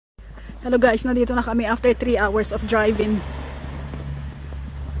Hello guys, nandito na kami after 3 hours of driving.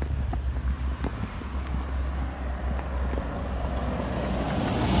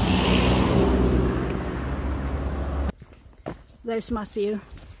 There's Matthew.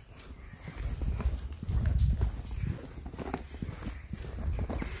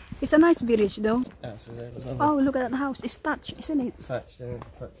 It's a nice village though. Oh, look at that house. It's thatched, isn't it? Thatched, yeah.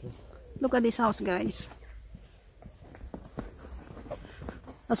 Thatched. Look at this house, guys.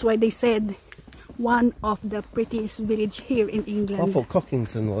 That's why they said one of the prettiest village here in England. I thought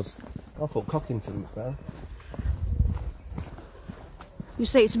Cockington was. I thought Cockington was better. You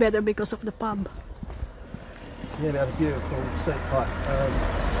say it's better because of the pub. Yeah, they had a beautiful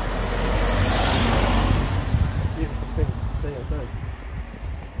beautiful things to see, I think.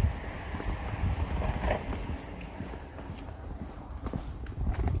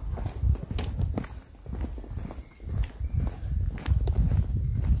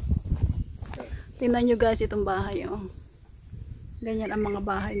 Tingnan nyo guys itong bahay, oh. Ganyan ang mga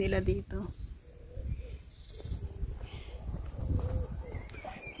bahay nila dito.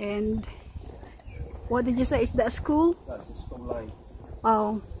 And what did you say? Is that a school? That's a school lane.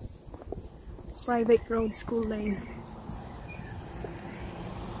 Oh. Private road, school lane.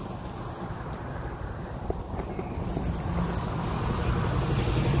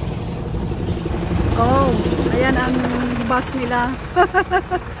 Oh, ayan ang bus nila.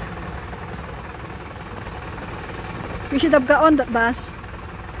 We should have got on that bus,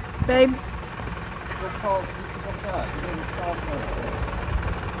 babe.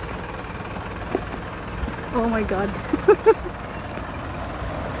 Oh my God.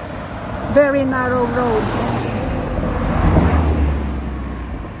 Very narrow roads.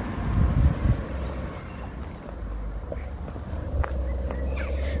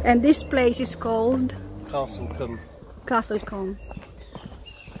 And this place is called Combe. Combe.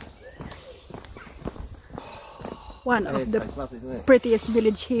 One of the prettiest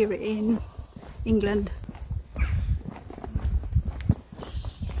village here in England.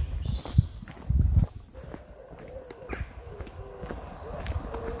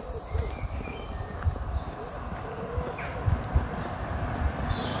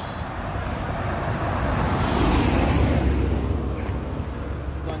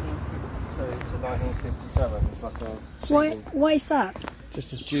 So it's a 1957. It's like a Why is that?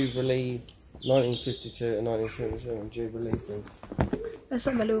 just a Jubilee. 1952 and 1977 Jubilee thing. Let's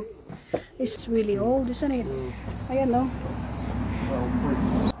have a look. It's really old, isn't it? Ayan, no?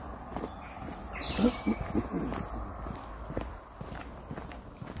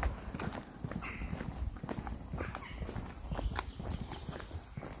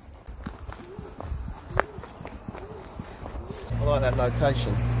 I like that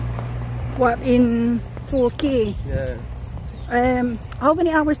location. What, in Torquay? Yeah. How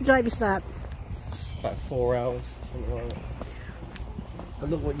many hours drive is that? About 4 hours, something like that.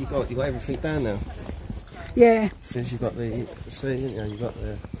 But look what you got. You got everything down now. Yeah. Since you got the sea, didn't you? You got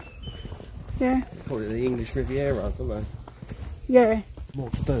the. Yeah. Call it the English Riviera, don't they? Yeah.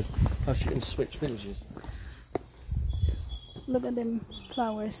 More to do. Plus you can switch villages. Look at them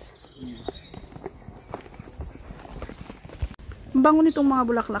flowers. Ang bango nitong mga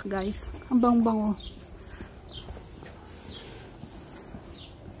bulaklak, guys. Ang bango-bango.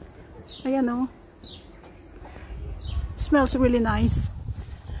 Ayan, oh. Smells really nice.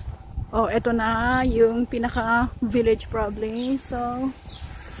 Oh, eto na yung pinaka village probably. So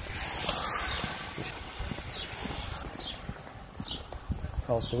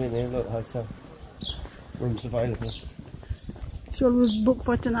Castle in here, look, hotel. Rooms available. so we'll book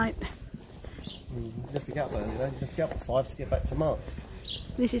for tonight. You have to get up early though. You have to get up at 5 to get back to Marks.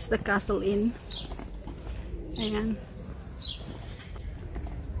 This is the Castle Inn. Ayan.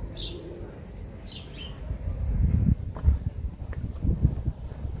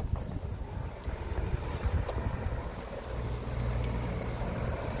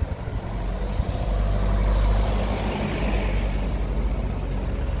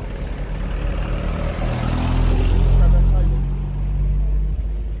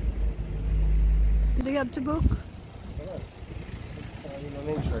 Do you have to book?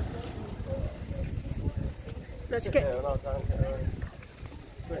 Let's get.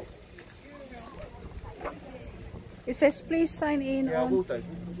 It says please sign in. Yeah, I on. will do.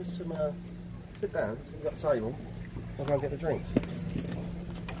 Just some, sit down. You've got a table. I'll go and get the drinks.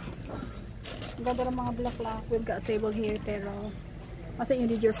 Ang ganda ng mga bulaklak. We've got a table here, pero I think you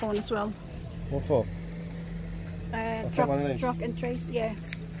need your phone as well. What for? Truck and trace, yeah.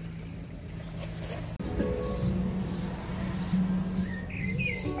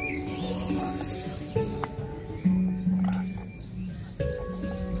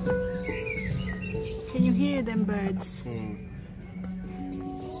 Can you hear them birds?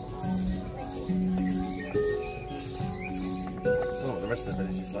 Oh, the rest of the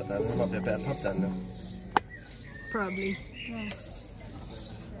village is like that. There might be a better pub down there. Probably. Yeah.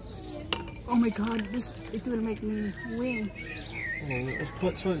 Oh my god, it will make me wing. There's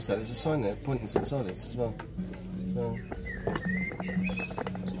toilets there. There's a sign there pointing to the toilets as well. So.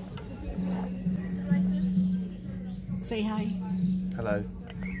 Say hi. Hello.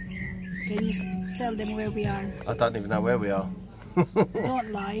 Can you tell them where we are? I don't even know where we are.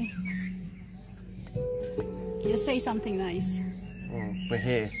 Don't lie. Just say something nice. We're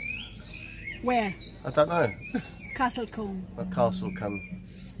here. Where? I don't know. Castle Combe. Castle Combe.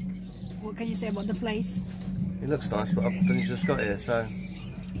 What can you say about the place? It looks nice, but I've only just got here, so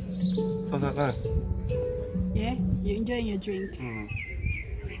I don't know. Yeah? You're enjoying your drink?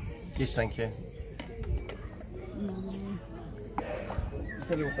 Yes, thank you. Look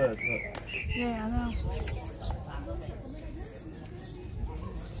at a little bird, look. Yeah, I know.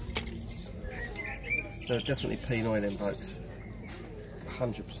 They're definitely Pinoy, them blokes.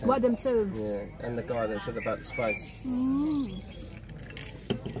 100%. What, them too? Yeah, and the guy that said about the space.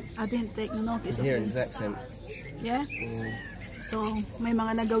 I didn't take no notice of Hear him. his accent. Yeah? So, may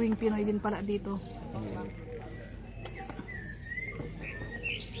mga nagawing Pinoy din pala dito.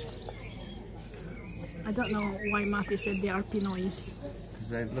 I don't know why Matthew said they are Pinoys.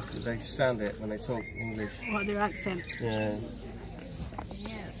 Because they sound it when they talk English. What, their accent? Yeah.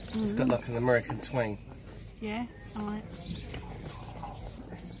 It's got like an American twang. Yeah? Alright.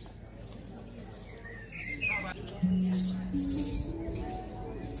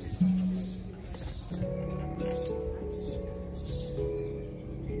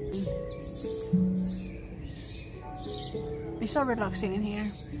 It's so relaxing in here.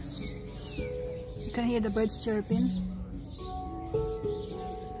 You can hear the birds chirping.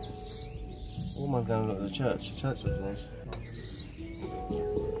 Or am I going to look at the church? The church looks nice.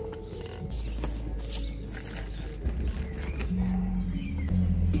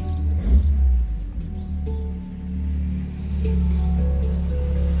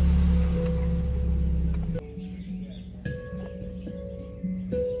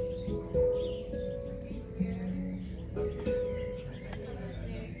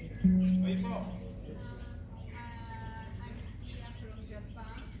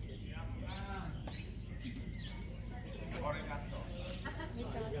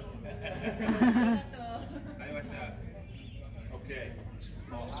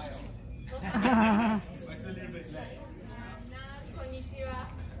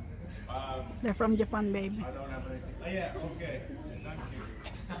 They're from Japan, babe. I don't have anything. Oh, yeah, okay. Thank you.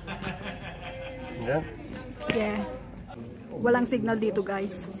 Yeah? Yeah. Walang signal dito,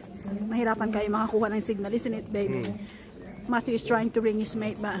 guys. Mahirapan kayo makakuha ng signal, isn't it, babe? Matthew is trying to ring his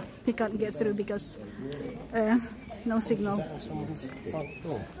mate, but he can't get through because no signal. Is that someone's front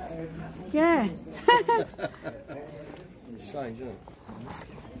door? Yeah. It's strange, isn't it?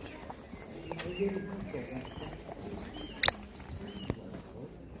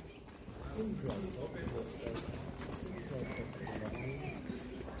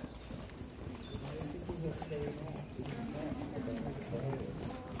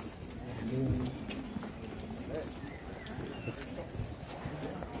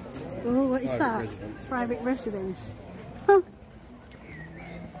 Oh, what is Private that? residence. Private residence. Huh.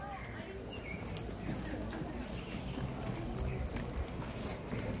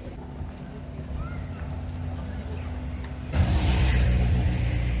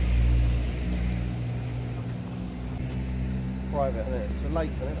 Private, isn't it? It's a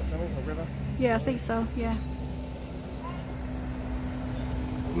lake, isn't it, or something? A river? Yeah, I think so, yeah.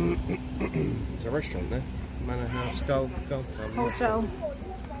 There's a restaurant there. Manor House, Golf Club. Hotel.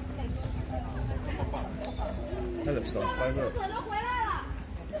 That looks nice, babe, look.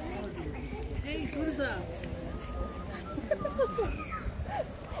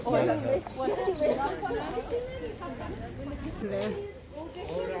 Manor House. There.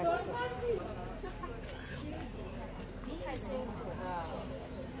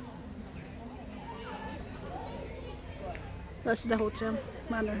 That's the hotel,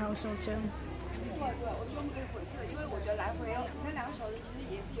 Manor House Hotel.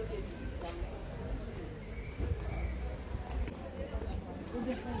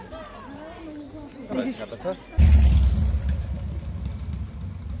 This is Agatha.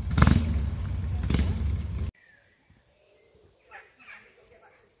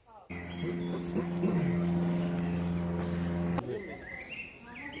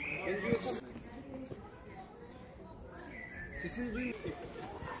 Sesini duyuyor.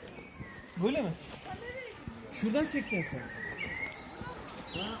 Böyle mi? Şuradan çekeceksin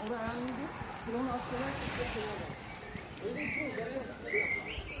sen. Ha,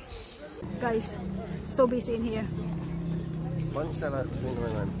 Guys, so busy in here. Why don't you stand out the window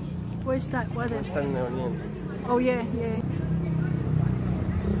then? Where's that? What I'm is it? standing there on the end. Oh yeah, yeah.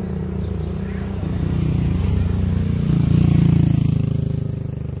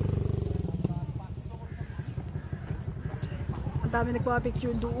 Ang dami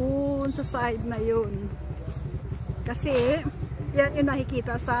nagpa-picture doon sa side na yun. Kasi, yan yung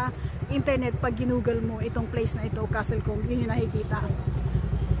nakikita sa internet pag ginugol mo itong place na ito, Castle Combe, yun yung nakikita.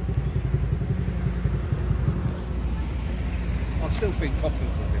 I still think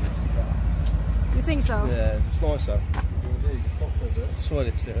Coppington Village is better. You think so? Yeah, it's nicer.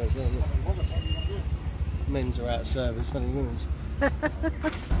 Toilets there as well. Men's are out of service, only women's. You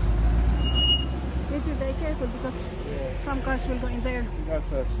have to be very careful because some cars will go in there. You go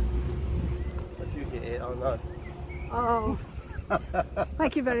first. If you hit it, I'll know. Oh,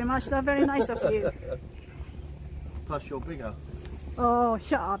 thank you very much. That's very nice of you. Plus you're bigger. Oh,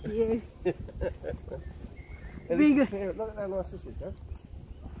 shut up, you. Hey, Bigger. look at how nice this is, Joe.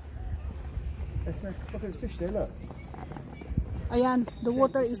 Look at the fish there, look. Ayan, the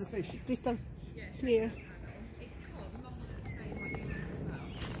water this is the fish. crystal clear.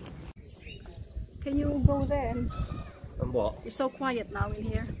 Can you go there? And what? It's so quiet now in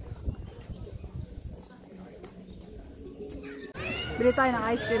here. Bili tayo ng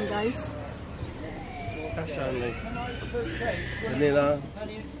ice cream, guys. Cash only. Vanilla.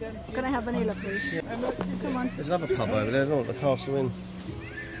 Can I have vanilla, please? Come on. There's another pub over there, look, the Castle Inn.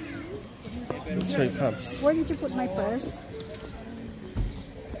 2 pubs. Where did you put my purse?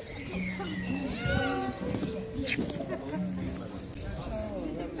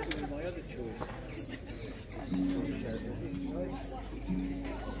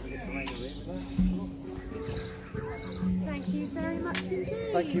 Thank you very much indeed.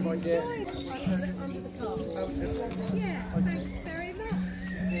 Thank you, my dear. Yeah, thanks very much.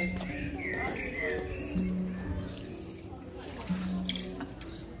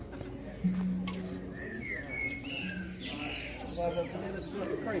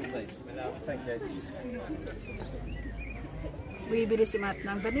 Thank you. Bibili si Matt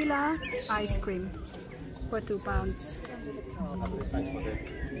ng vanilla ice cream for £2. Thanks, my dear.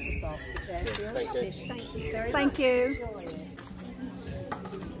 Thank you.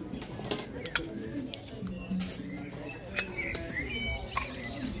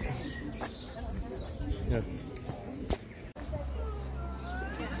 Yeah.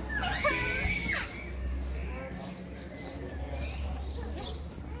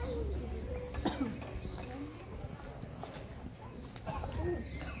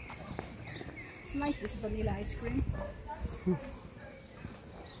 It's nice, this vanilla ice cream.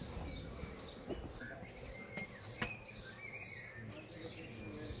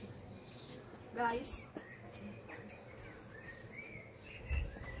 Guys,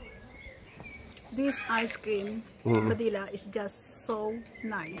 this ice cream vanilla is just so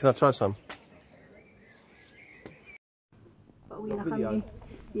nice. Can I try some? Pauwi na kami.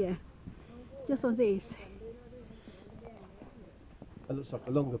 Yeah, just on this. That looks like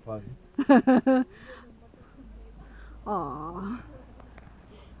a longer pie. Aww.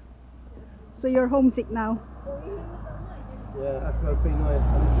 So you're homesick now? Yeah, that could be nice.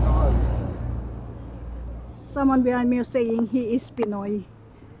 I need to go home. Someone behind me is saying he is Pinoy.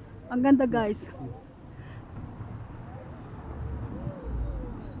 Ang ganda, guys.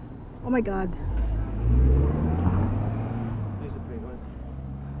 Oh my God. These are pretty nice.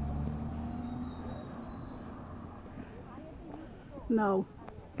 No.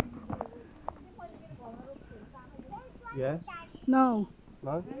 Yeah? No.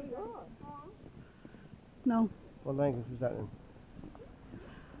 No? No. What language was that then?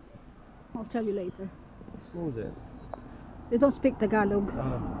 I'll tell you later. What was it? They don't speak Tagalog.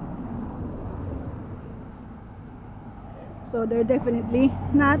 So they're definitely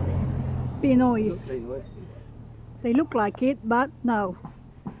not Pinoys. They look like it, but no.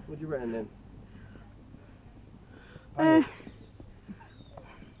 What do you reckon then?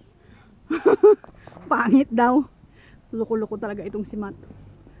 Pangit daw. Loko-loko talaga itong si Matt.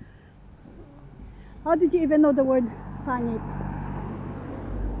 How did you even know the word pangit?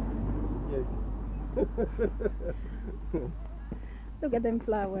 Look at them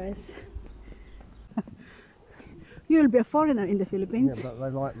flowers. You'll be a foreigner in the Philippines. Yeah, but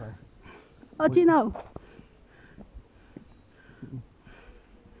they like me. How do you know?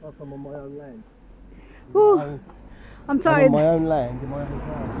 Like I'm on my own land. Ooh, I'm tired. I'm on my own land in my own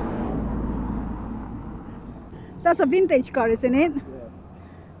car. That's a vintage car, isn't it? Yeah.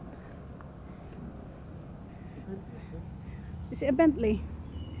 Is it a Bentley?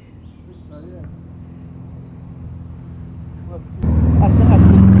 Aston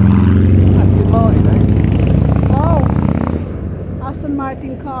Martin, eh? Oh, Aston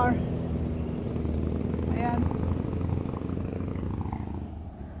Martin car. Ayan.